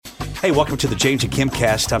Hey, welcome to the James and Kim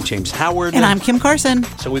cast. I'm James Howard. And I'm Kim Carson.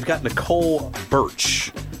 So we've got Nicole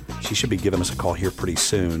Burch. She should be giving us a call here pretty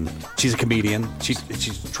soon. She's a comedian. She's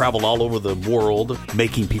traveled all over the world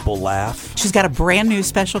making people laugh. She's got a brand new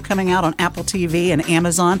special coming out on Apple TV and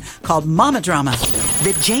Amazon called Mama Drama.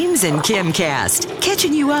 The James and Kim cast,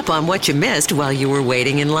 catching you up on what you missed while you were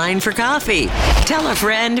waiting in line for coffee. Tell a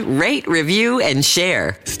friend, rate, review, and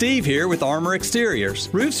share. Steve here with Armor Exteriors.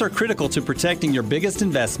 Roofs are critical to protecting your biggest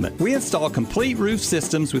investment. We install complete roof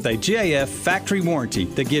systems with a GAF factory warranty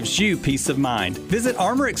that gives you peace of mind. Visit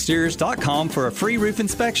armorexteriors.com for a free roof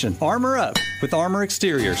inspection. Armor up with Armor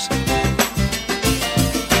Exteriors.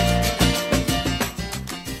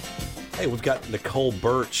 Hey, we've got Nicole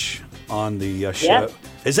Burch on the show. Yep.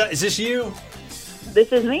 Is this you?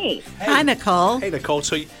 This is me. Hey. Hi, Nicole. Hey, Nicole.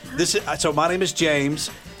 So my name is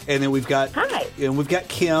James, and then we've got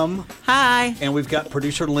Kim. Hi. And we've got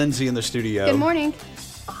producer Lindsay in the studio. Good morning.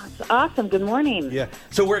 Awesome. Good morning. Yeah.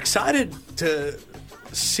 So we're excited to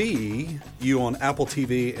see you on Apple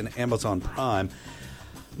TV and Amazon Prime.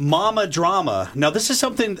 Mama Drama. Now, this is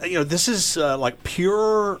something, this is like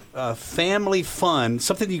pure family fun,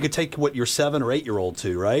 something you could take, your 7 or 8 year old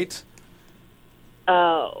to, right?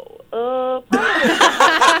 I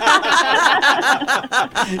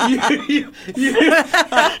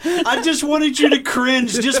just wanted you to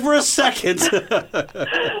cringe just for a second.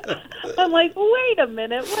 I'm like, wait a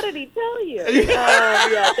minute. What did he tell you?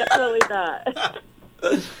 Yeah, definitely not.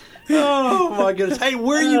 Oh my goodness! Hey,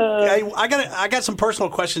 where are you? I got some personal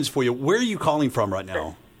questions for you. Where are you calling from right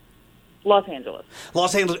now? Los Angeles.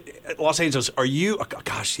 Los Angeles. Are you? Oh,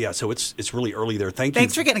 gosh, yeah. So it's really early there.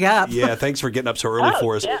 Thanks for getting up. Yeah, thanks for getting up so early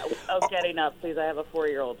for us. Yeah, getting up, please. I have a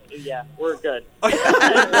 4-year-old. Yeah, we're good.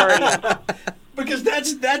 Because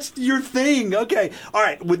that's your thing. Okay. All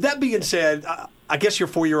right. With that being said, I guess your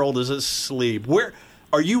 4-year-old is asleep. Where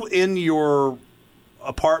are you in your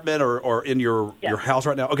apartment or in your house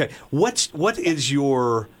right now? Okay. What is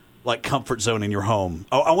your comfort zone in your home?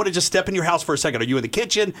 I want to just step in your house for a second. Are you in the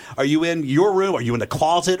kitchen? Are you in your room? Are you in the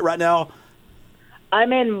closet right now?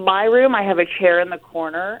 I'm in my room. I have a chair in the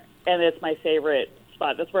corner, and it's my favorite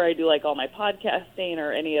spot. That's where I do all my podcasting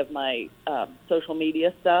or any of my social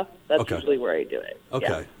media stuff. That's usually where I do it.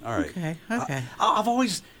 Okay. Yeah. All right. Okay. I've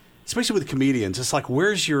always, especially with comedians, it's like,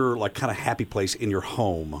 where's your kind of happy place in your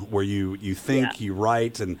home where you think, you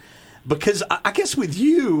write, and because I guess with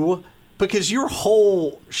you, because your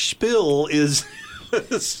whole spiel is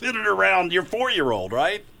centered around your 4-year-old,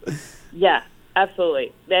 right? Yeah,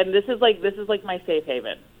 absolutely. And this is like my safe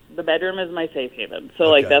haven. The bedroom is my safe haven.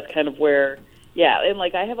 So that's kind of where. Yeah, and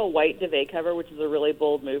I have a white duvet cover, which is a really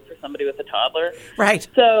bold move for somebody with a toddler. Right.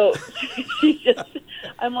 So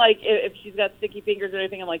I'm like, if she's got sticky fingers or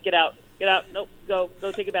anything, I'm like, get out, nope, go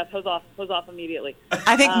take a bath, hose off immediately.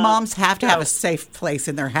 I think moms have to have a safe place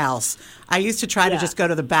in their house. I used to try to just go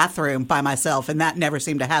to the bathroom by myself, and that never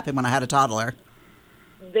seemed to happen when I had a toddler.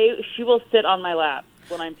 She will sit on my lap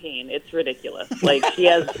when I'm peeing. It's ridiculous. She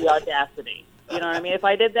has the audacity. You know what I mean? If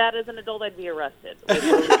I did that as an adult, I'd be arrested.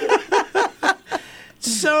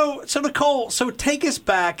 So Nicole, take us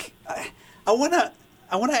back. I want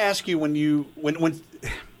to ask you when you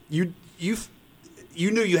knew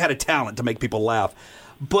you had a talent to make people laugh,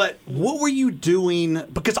 but what were you doing?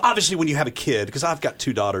 Because obviously, when you have a kid, because I've got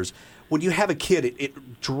 2 daughters, when you have a kid,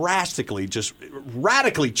 it drastically, just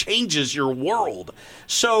radically changes your world.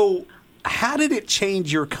 So, how did it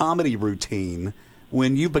change your comedy routine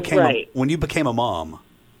when you became a mom?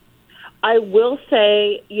 I will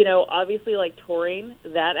say, obviously, touring,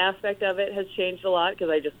 that aspect of it has changed a lot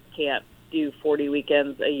because I just can't do 40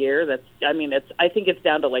 weekends a year. I think it's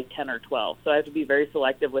down to 10 or 12. So I have to be very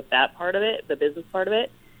selective with that part of it, the business part of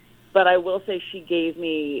it. But I will say she gave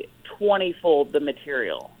me 20-fold the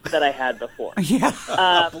material that I had before. Yeah,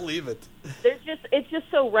 I believe it. It's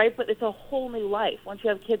just so ripe, but it's a whole new life. Once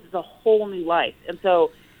you have kids, it's a whole new life. And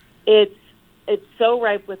so it's so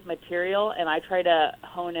ripe with material, and I try to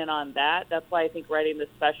hone in on that. That's why I think writing this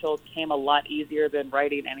special came a lot easier than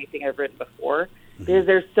writing anything I've written before. Because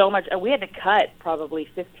there's so much, and we had to cut probably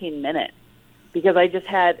 15 minutes because I just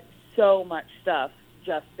had so much stuff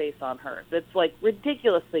just based on her. It's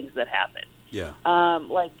ridiculous things that happen. Yeah.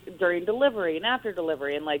 During delivery and after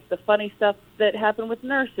delivery, and the funny stuff that happened with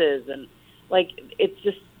nurses, and it's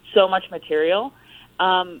just so much material.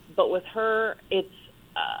 But with her, it's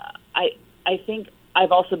I think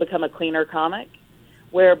I've also become a cleaner comic,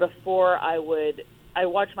 where before I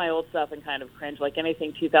watch my old stuff and kind of cringe,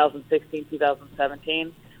 anything 2016,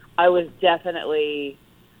 2017. I was definitely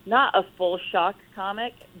not a full shock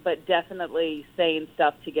comic, but definitely saying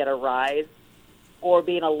stuff to get a rise or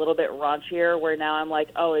being a little bit raunchier, where now I'm like,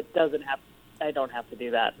 oh, I don't have to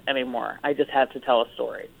do that anymore. I just have to tell a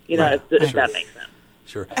story. You know, if that makes sense.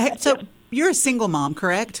 Sure. Hey, so you're a single mom,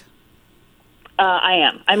 correct? I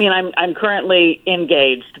am. I mean, I'm currently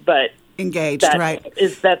engaged, but right?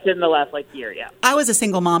 That's in the last year. Yeah. I was a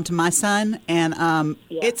single mom to my son, and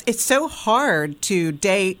it's so hard to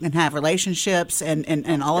date and have relationships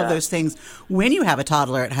and all of those things when you have a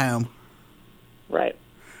toddler at home. Right.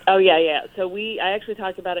 Oh yeah. So I actually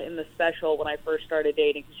talked about it in the special when I first started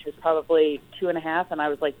dating. She was probably 2.5, and I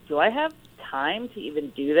was like, do I have time to even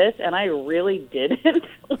do this? And I really didn't.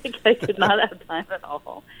 I did not have time at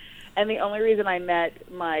all. And the only reason I met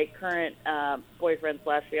my current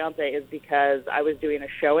boyfriend/fiance is because I was doing a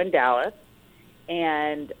show in Dallas,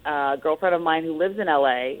 and a girlfriend of mine who lives in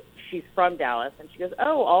LA, she's from Dallas, and she goes,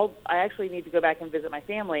 I actually need to go back and visit my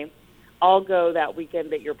family. I'll go that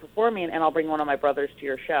weekend that you're performing, and I'll bring one of my brothers to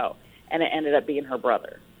your show. And it ended up being her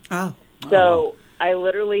brother. Oh. So I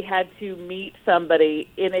literally had to meet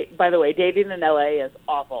somebody in it. By the way, dating in LA is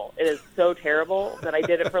awful. It is so terrible that I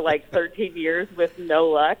did it for 13 years with no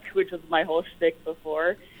luck, which was my whole shtick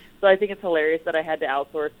before. So I think it's hilarious that I had to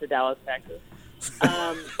outsource to Dallas, Texas,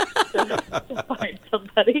 to find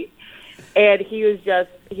somebody. And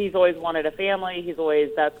he's always wanted a family.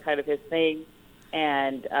 That's kind of his thing.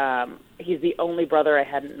 And he's the only brother I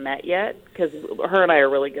hadn't met yet, because her and I are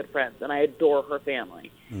really good friends, and I adore her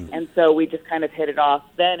family. And so we just kind of hit it off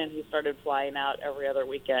then, and he started flying out every other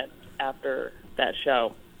weekend after that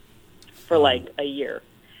show for a year.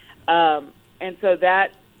 And so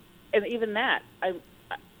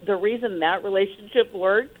the reason that relationship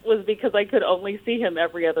worked was because I could only see him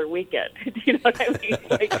every other weekend. Do you know what I mean?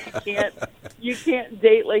 You can't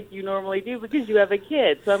date like you normally do because you have a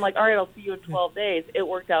kid. So I'm like, all right, I'll see you in 12 days. It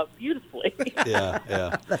worked out beautifully.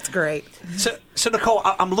 Yeah. That's great. So Nicole,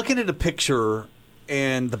 I'm looking at a picture,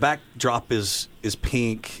 and the backdrop is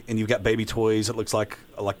pink, and you've got baby toys. It looks like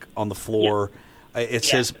on the floor. Yeah.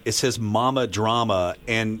 It says Mama Drama,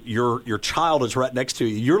 and your child is right next to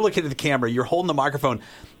you. You're looking at the camera. You're holding the microphone,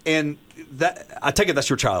 and I take it that's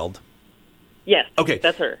your child. Yes. Okay.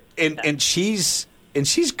 That's her. And she's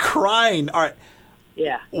crying. All right.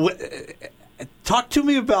 Yeah. Talk to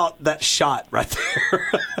me about that shot right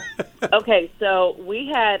there. Okay, so we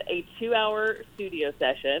had a 2-hour studio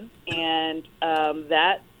session, and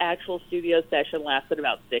that actual studio session lasted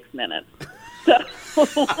about 6 minutes. So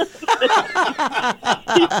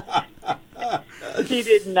she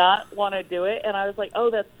did not want to do it, and I was like, oh,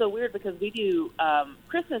 that's so weird, because we do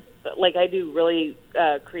Christmas, I do really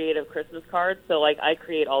creative Christmas cards, so I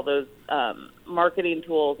create all those marketing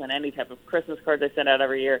tools and any type of Christmas cards I send out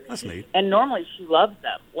every year. That's neat. And normally she loves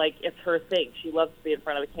them. It's her thing. She loves to be in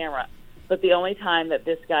front of the camera. But the only time that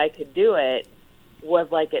this guy could do it was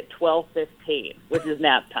at 12:15, which is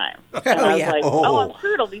nap time. And I was like, I'm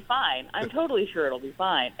sure it'll be fine. I'm totally sure it'll be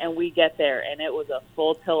fine. And we get there, and it was a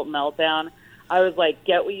full tilt meltdown. I was like,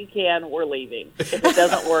 get what you can, we're leaving. If it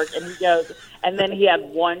doesn't work, and he goes, and then he had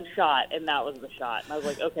one shot, and that was the shot. And I was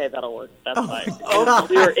like, okay, that'll work. That's fine. And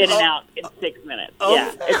we were in and out in 6 minutes.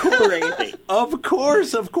 Yeah, it's crazy. Of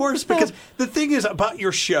course, because the thing is about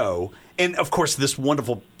your show, and of course this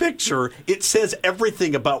wonderful picture, it says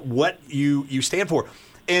everything about what you stand for.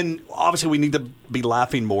 And obviously we need to be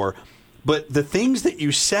laughing more, but the things that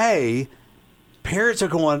you say, parents are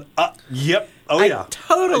going, yep. Oh, yeah. I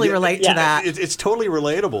totally relate to that. It's totally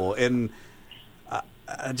relatable, and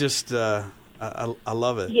I just I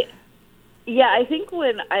love it. Yeah. I think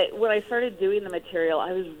when I started doing the material,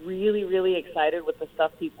 I was really, really excited with the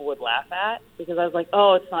stuff people would laugh at, because I was like,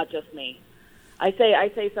 oh, it's not just me. I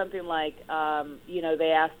say something like,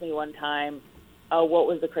 they asked me one time, oh, what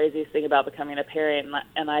was the craziest thing about becoming a parent?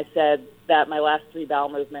 And I said that my last 3 bowel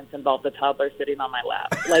movements involved the toddler sitting on my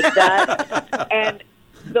lap, like that, and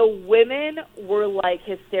the women were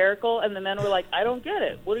hysterical, and the men were like, I don't get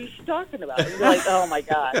it. What are you talking about? And you're like, oh my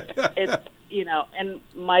gosh. It's, and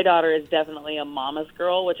my daughter is definitely a mama's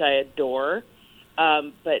girl, which I adore.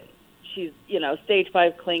 But she's, stage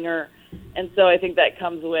 5 clinger. And so I think that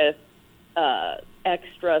comes with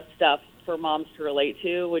extra stuff for moms to relate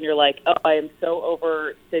to when you're like, oh, I am so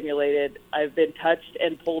overstimulated. I've been touched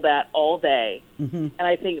and pulled at all day. Mm-hmm. And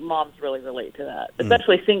I think moms really relate to that,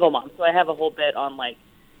 especially single moms. So I have a whole bit on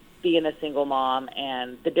being a single mom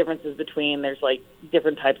and the differences between, there's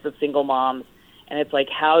different types of single moms. And it's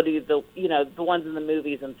how do the ones in the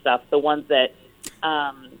movies and stuff, the ones that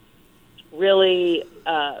really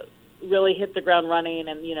hit the ground running,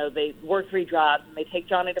 and they work 3 jobs, and they take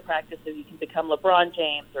Johnny to practice so you can become LeBron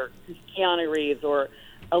James or Keanu Reeves or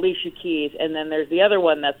Alicia Keys, and then there's the other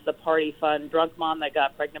one that's the party fun drunk mom that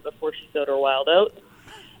got pregnant before she sowed her wild oats.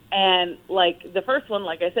 And like the first one,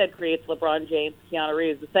 like I said, creates LeBron James, Keanu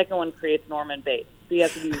Reeves. The second one creates Norman Bates. So you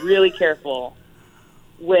have to be really careful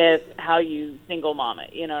with how you single mom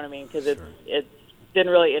it. You know what I mean? Because it's been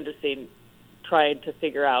really interesting trying to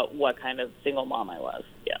figure out what kind of single mom I was.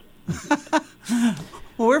 Yeah.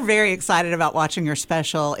 Well, we're very excited about watching your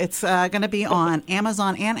special. It's going to be on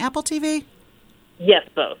Amazon and Apple TV? Yes,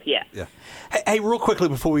 both, yeah. Hey, real quickly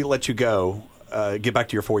before we let you go, get back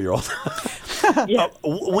to your 4-year-old. Yeah.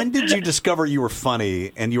 When did you discover you were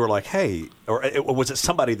funny and you were like, hey, or was it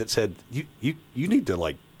somebody that said, you need to,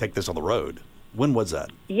 like, take this on the road? When was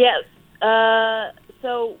that? Yes.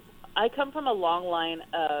 So I come from a long line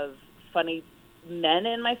of funny men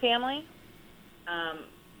in my family.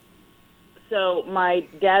 So my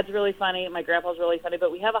dad's really funny, my grandpa's really funny,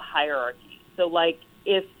 but we have a hierarchy. So, like,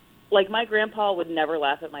 my grandpa would never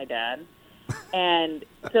laugh at my dad. And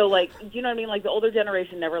so, like, do you know what I mean? Like, the older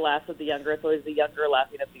generation never laughs at the younger. It's always the younger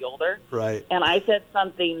laughing at the older. Right. And I said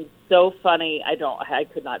something so funny, I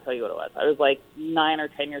could not tell you what it was. I was like 9 or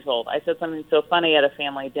 10 years old. I said something so funny at a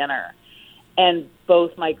family dinner. And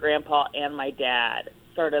both my grandpa and my dad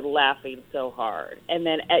started laughing so hard. And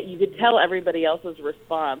then you could tell everybody else's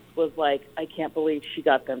response was like, I can't believe she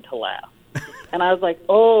got them to laugh. And I was like,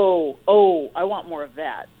 oh, I want more of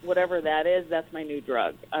that. Whatever that is, that's my new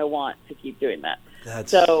drug. I want to keep doing that.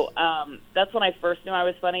 So that's when I first knew I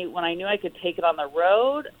was funny. When I knew I could take it on the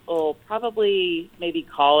road, probably maybe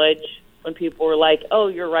college, when people were like, oh,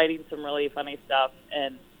 you're writing some really funny stuff,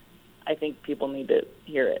 and I think people need to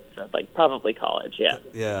hear it. So, like, probably college, yeah.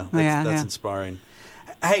 Yeah, that's inspiring.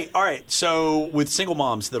 Hey, all right. So with single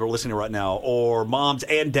moms that are listening right now, or moms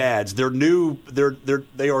and dads, they are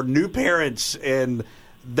new parents, and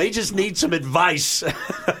they just need some advice.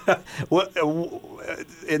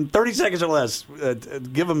 In 30 seconds or less,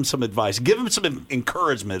 give them some advice. Give them some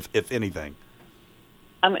encouragement, if anything.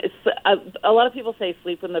 A lot of people say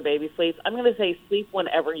sleep when the baby sleeps. I'm going to say sleep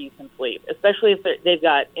whenever you can sleep, especially if they've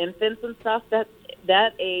got infants and stuff.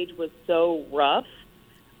 That age was so rough.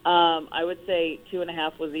 I would say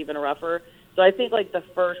 2.5 was even rougher. So I think, like, the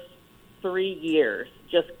first 3 years,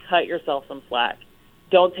 just cut yourself some slack.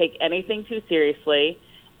 Don't take anything too seriously,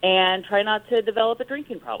 and try not to develop a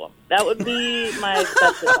drinking problem. That would be my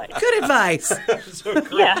best advice. Good advice.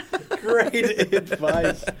 Yeah. Great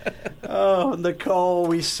advice. Oh, Nicole,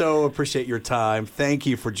 we so appreciate your time. Thank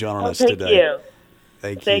you for joining us today.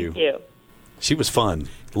 Thank you. Thank you. She was fun.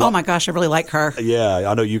 Oh, my gosh, I really like her. Yeah,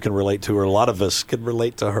 I know you can relate to her. A lot of us can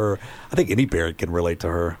relate to her. I think any parent can relate to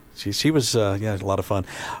her. She was, a lot of fun.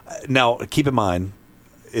 Now, keep in mind,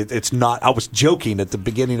 it's not, I was joking at the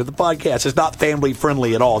beginning of the podcast, it's not family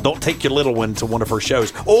friendly at all. Don't take your little one to one of her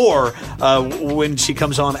shows. Or when she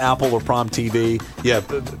comes on Apple or Prom TV,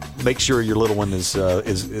 make sure your little one is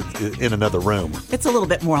in another room. It's a little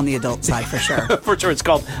bit more on the adult side, for sure. For sure. It's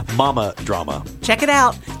called Mama Drama. Check it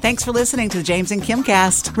out. Thanks for listening to the James and Kim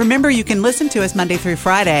Cast. Remember, you can listen to us Monday through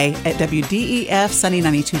Friday at WDEF Sunny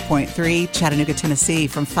 92.3, Chattanooga, Tennessee,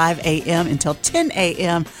 from 5 a.m. until 10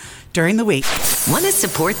 a.m. during the week. Want to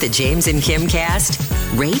support the James and Kim Cast?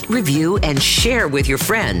 Rate, review, and share with your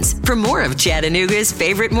friends. For more of Chattanooga's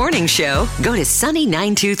favorite morning show, go to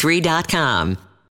sunny923.com.